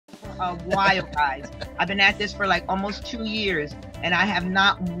a while, guys. I've been at this for like almost 2 years, and I have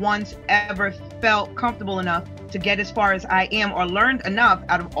not once ever felt comfortable enough to get as far as I am, or learned enough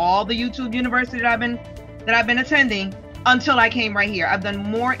out of all the YouTube university that I've been attending until I came right here. I've done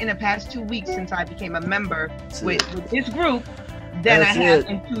more in the past 2 weeks since I became a member with this group than I have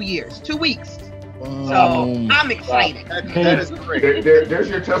in 2 years. 2 weeks. So I'm excited. That is great. There's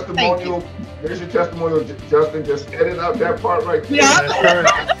your testimonial. There's your testimonial, Justin. Just edit out that part right there. Yeah.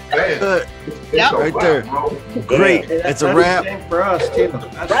 Man, it's right there. Bro. Great. It's a wrap. For us too.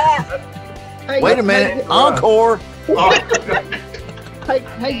 Wait a minute. Encore.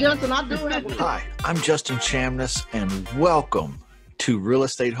 Hey, Justin, I do have a... Hi, I'm Justin Chamness, and welcome to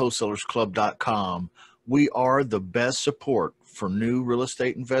RealEstateWholesalersClub.com. We are the best support for new real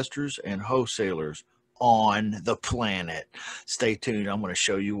estate investors and wholesalers on the planet. Stay tuned. I'm going to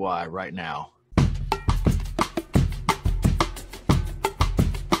show you why right now.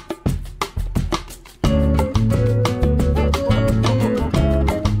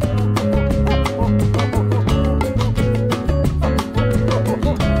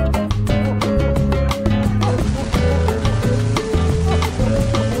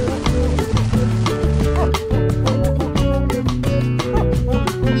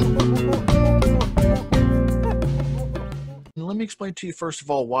 Let me explain to you, first of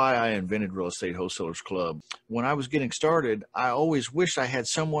all, why I invented Real Estate Wholesalers Club. When I was getting started, I always wished I had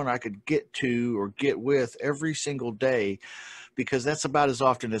someone I could get to or get with every single day, because that's about as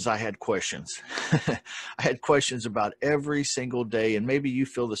often as I had questions. I had questions about every single day, and maybe you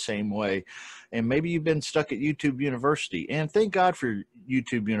feel the same way. And maybe you've been stuck at YouTube University, and thank God for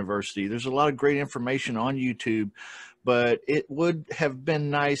YouTube University. There's a lot of great information on YouTube, but it would have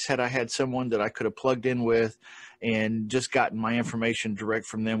been nice had I had someone that I could have plugged in with and just gotten my information direct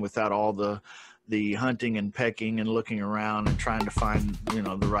from them without all the hunting and pecking and looking around and trying to find, you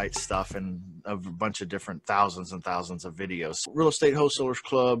know, the right stuff and a bunch of different thousands and thousands of videos. Real Estate Wholesalers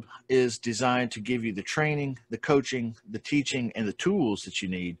Club is designed to give you the training, the coaching, the teaching, and the tools that you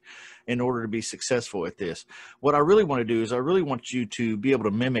need in order to be successful at this. What I really want to do is I really want you to be able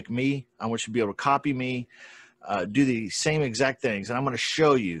to mimic me. I want you to be able to copy me. Do the same exact things, and I'm going to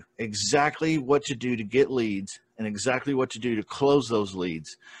show you exactly what to do to get leads and exactly what to do to close those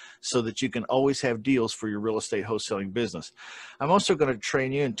leads so that you can always have deals for your real estate wholesaling business. I'm also going to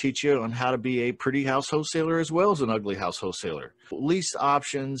train you and teach you on how to be a pretty house wholesaler as well as an ugly house wholesaler. Least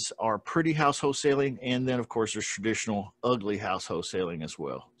options are pretty house wholesaling, and then of course there's traditional ugly house wholesaling as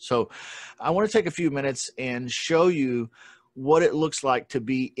well. So I want to take a few minutes and show you what it looks like to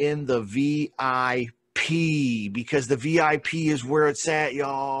be in the VIP, because the VIP is where it's at,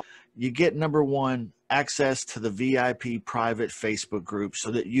 y'all. You get, number one, access to the VIP private Facebook group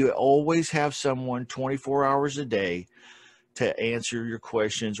so that you always have someone 24 hours a day to answer your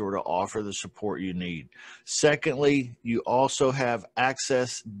questions or to offer the support you need. Secondly, you also have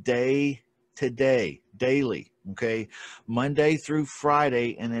access day to day, daily, okay? Monday through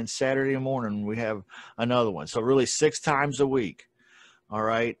Friday, and then Saturday morning we have another one. So really 6 times a week. All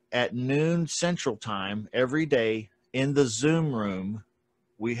right, at noon Central Time every day in the Zoom room,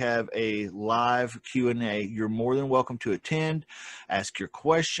 we have a live Q&A. You're more than welcome to attend, ask your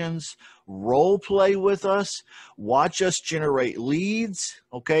questions, role play with us, watch us generate leads,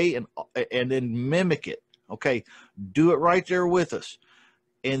 okay, and then mimic it, okay? Do it right there with us,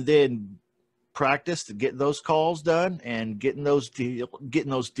 and then practice to get those calls done and getting those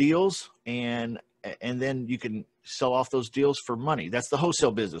deals, and then you can sell off those deals for money. That's the wholesale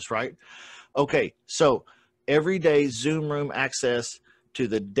business, right? Okay, so every day Zoom room access to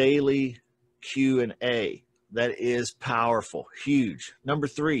the daily Q&A. That is powerful, huge. Number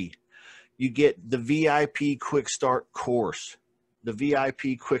 3, you get the VIP Quick Start course. The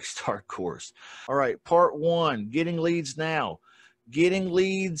VIP Quick Start course. All right, part 1, getting leads now. Getting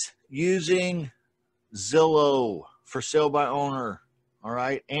leads using Zillow for sale by owner. All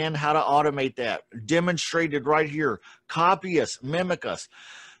right, and how to automate that, demonstrated right here. Copy us, mimic us.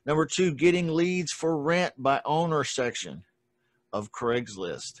 Number 2, getting leads for rent by owner section of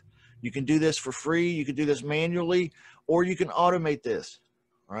Craigslist. You can do this for free, you can do this manually, or you can automate this.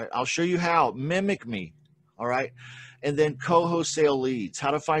 All right, I'll show you how. Mimic me. All right, and then co-wholesale leads,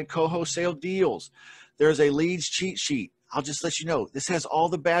 how to find co-wholesale deals. There's a leads cheat sheet. I'll just let you know, this has all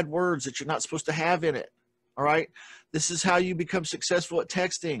the bad words that you're not supposed to have in it. All right, this is how you become successful at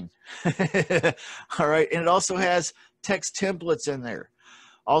texting. All right, and it also has text templates in there.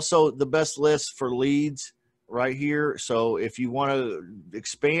 Also, the best list for leads right here. So if you want to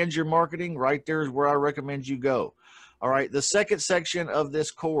expand your marketing, right there is where I recommend you go. All right, the second section of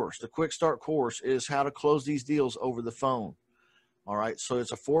this course, the Quick Start course, is how to close these deals over the phone. All right. So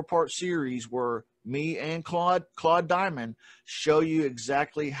it's a 4-part series where me and Claude Diamond show you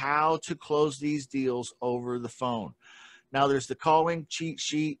exactly how to close these deals over the phone. Now there's the calling cheat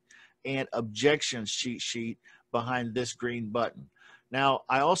sheet and objections cheat sheet behind this green button. Now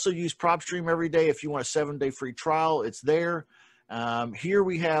I also use PropStream every day. If you want a 7-day free trial, it's there. Here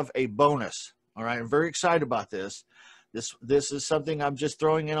we have a bonus. All right. I'm very excited about this. This is something I'm just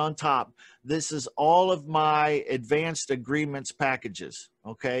throwing in on top. This is all of my advanced agreements packages.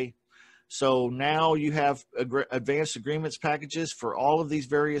 Okay. So now you have advanced agreements packages for all of these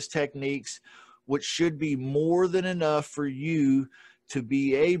various techniques, which should be more than enough for you to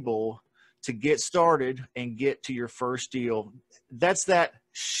be able to get started and get to your first deal. That's that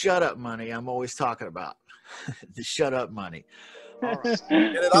shut up money I'm always talking about. The shut up money. All right.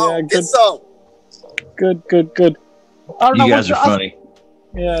 Get it all. Yeah, get some. Good. I don't know, you guys are funny.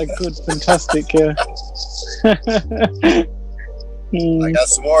 Yeah, good, fantastic. Yeah. I got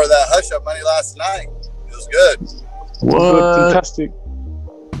some more of that hush-up money last night. It was good. What? Good, fantastic.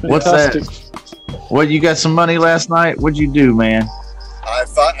 What's that? What, you got some money last night? What'd you do, man? I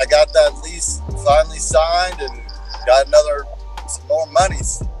got that lease finally signed and got some more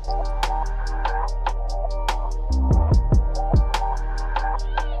monies.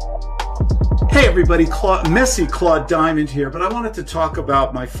 Hey everybody, Messy Claude Diamond here, but I wanted to talk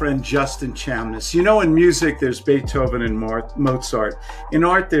about my friend Justin Chamness. You know, in music there's Beethoven and Mozart. In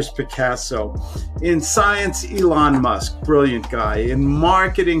art there's Picasso. In science, Elon Musk, brilliant guy. In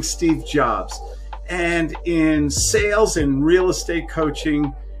marketing, Steve Jobs. And in sales and real estate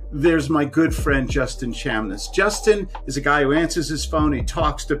coaching, there's my good friend Justin Chamness. Justin is a guy who answers his phone, he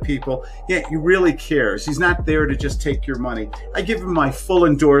talks to people, yeah, he really cares. He's not there to just take your money. I give him my full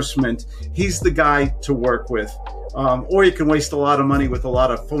endorsement. He's the guy to work with. Or you can waste a lot of money with a lot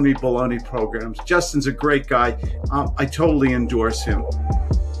of phony baloney programs. Justin's a great guy. I totally endorse him.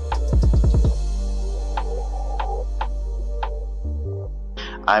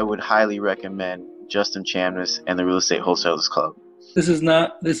 I would highly recommend Justin Chamness and the Real Estate Wholesalers Club. This is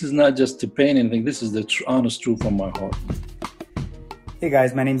not just to pay anything. This is the honest truth from my heart. Hey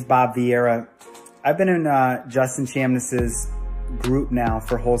guys, my name's Bob Vieira. I've been in Justin Chamness's group now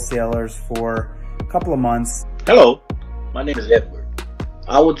for wholesalers for a couple of months. Hello, my name is Edward.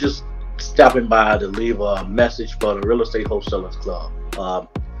 I was just stopping by to leave a message for the Real Estate Wholesalers Club.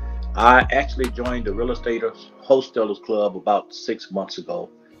 I actually joined the Real Estate Wholesalers Club about 6 months ago.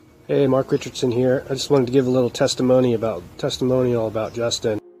 Hey, Mark Richardson here. I just wanted to give a little testimonial about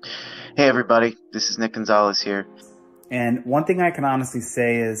Justin. Hey everybody, this is Nick Gonzalez here. And one thing I can honestly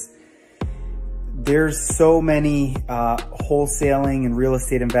say is there's so many wholesaling and real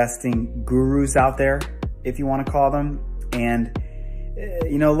estate investing gurus out there, if you want to call them. And,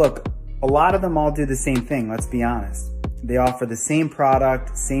 you know, look, a lot of them all do the same thing, let's be honest. They offer the same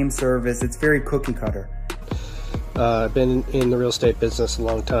product, same service. It's very cookie cutter. I've been in the real estate business a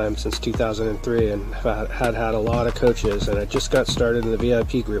long time, since 2003, and had a lot of coaches, and I just got started in the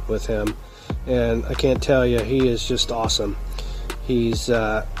VIP group with him, and I can't tell you, he is just awesome. He's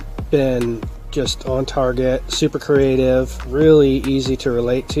been just on target, super creative, really easy to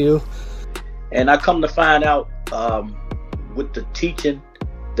relate to. And I come to find out with the teaching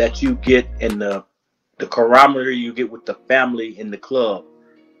that you get and the camaraderie you get with the family in the club,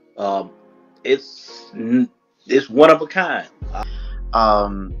 it's one of a kind.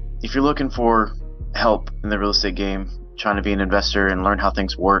 If you're looking for help in the real estate game, trying to be an investor and learn how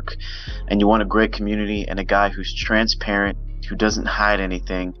things work, and you want a great community and a guy who's transparent, who doesn't hide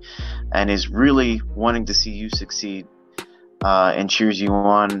anything, and is really wanting to see you succeed, and cheers you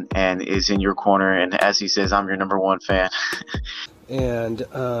on and is in your corner, and as he says, I'm your #1 fan. And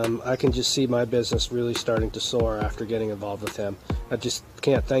I can just see my business really starting to soar after getting involved with him. I just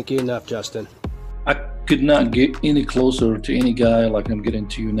can't thank you enough, Justin. I could not get any closer to any guy like I'm getting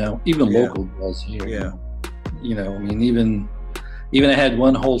to you now, even local guys here. Yeah. You know, I mean, even I had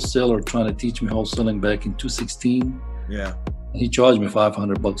one wholesaler trying to teach me wholesaling back in 2016. Yeah. He charged me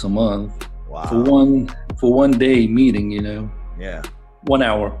 $500 a month. Wow. for one day meeting, you know. Yeah. 1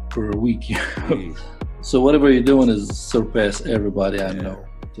 hour per week. So whatever you're doing is surpass everybody I know.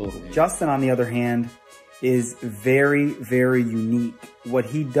 Totally. Justin, on the other hand, is very, very unique. What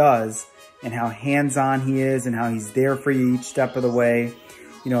he does and how hands-on he is and how he's there for you each step of the way.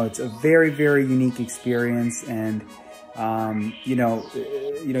 You know, it's a very, very unique experience, and you know,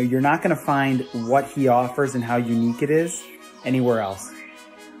 you're not going to find what he offers and how unique it is anywhere else.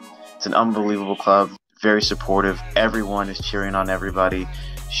 It's an unbelievable club, very supportive. Everyone is cheering on everybody,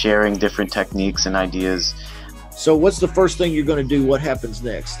 sharing different techniques and ideas. So what's the first thing you're going to do? What happens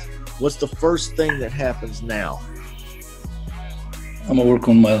next? What's the first thing that happens now? I'm gonna work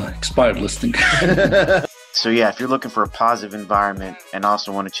on my expired listing. So yeah, if you're looking for a positive environment and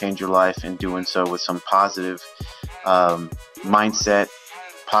also want to change your life and doing so with some positive mindset,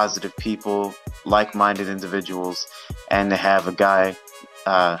 positive people, like-minded individuals, and to have a guy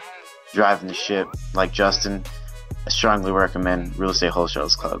driving the ship like Justin, I strongly recommend Real Estate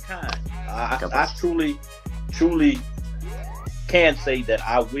Wholesalers Club. I truly can say that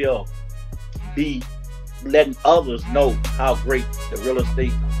I will be letting others know how great the Real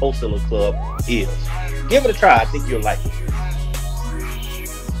Estate Wholesaler Club is. Give it a try. I think you'll like it.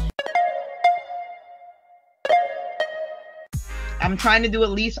 I'm trying to do a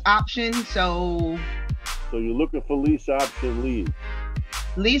lease option, so you're looking for lease option lead.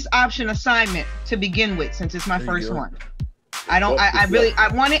 Lease option assignment to begin with, since it's my first one. I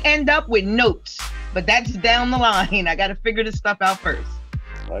want to end up with notes, but that's down the line. I got to figure this stuff out first.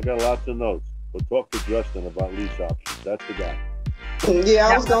 I got lots of notes, but talk to Justin about lease options. That's the guy. Yeah,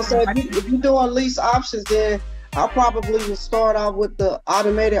 I was gonna say, if you're doing lease options, then I probably will start off with the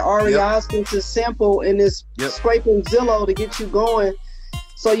automated REIs, since it's simple and it's scraping Zillow to get you going,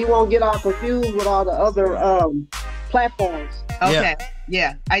 so you won't get all confused with all the other platforms. Okay,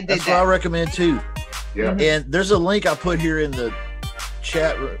 yeah, I did That's what I recommend too. Yeah. And there's a link I put here in the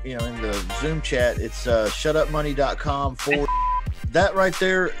chat, in the Zoom chat. It's shutupmoney.com / that right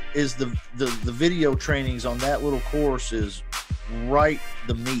there is the video trainings on that little course is right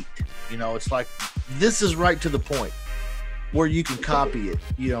the meat. It's like, this is right to the point where you can copy it,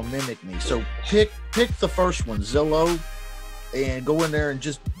 mimic me. So pick the first one, Zillow, and go in there and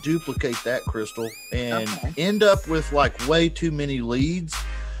just duplicate that, Crystal, and end up with like way too many leads.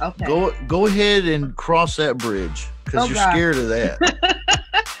 Okay. Go ahead and cross that bridge, because you're scared of that.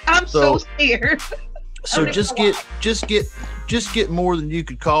 I'm so scared. So just get more than you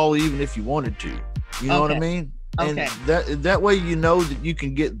could call, even if you wanted to. You know what I mean? And that way you know that you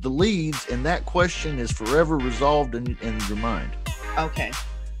can get the leads, and that question is forever resolved in your mind. Okay,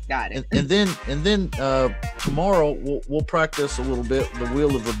 got it. And then tomorrow we'll practice a little bit the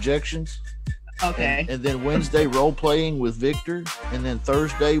wheel of objections. Okay. And then Wednesday role playing with Victor, and then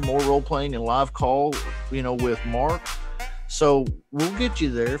Thursday more role playing and live call, with Mark. So we'll get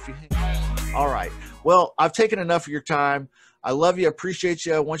you there if you hang. All right. Well, I've taken enough of your time. I love you. I appreciate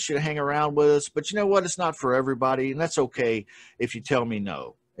you. I want you to hang around with us. But you know what? It's not for everybody, and that's okay if you tell me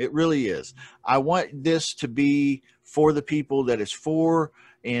no. It really is. I want this to be for the people that it's for,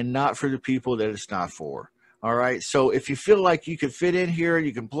 and not for the people that it's not for. All right. So if you feel like you can fit in here,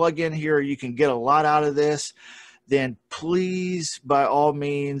 you can plug in here, you can get a lot out of this, then please, by all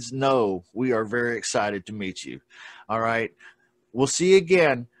means, know we are very excited to meet you. All right. We'll see you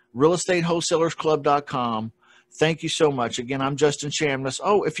again. RealEstateWholeSalersClub.com. Thank you so much. Again, I'm Justin Chambliss.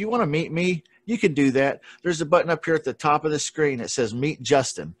 Oh, if you want to meet me, you can do that. There's a button up here at the top of the screen that says Meet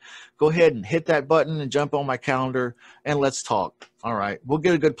Justin. Go ahead and hit that button and jump on my calendar, and let's talk. All right. We'll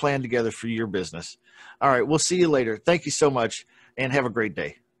get a good plan together for your business. All right. We'll see you later. Thank you so much, and have a great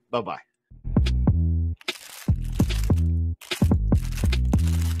day. Bye-bye.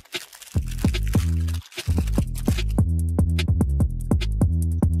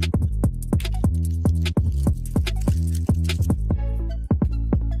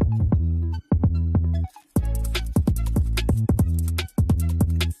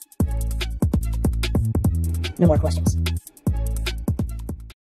 No more questions.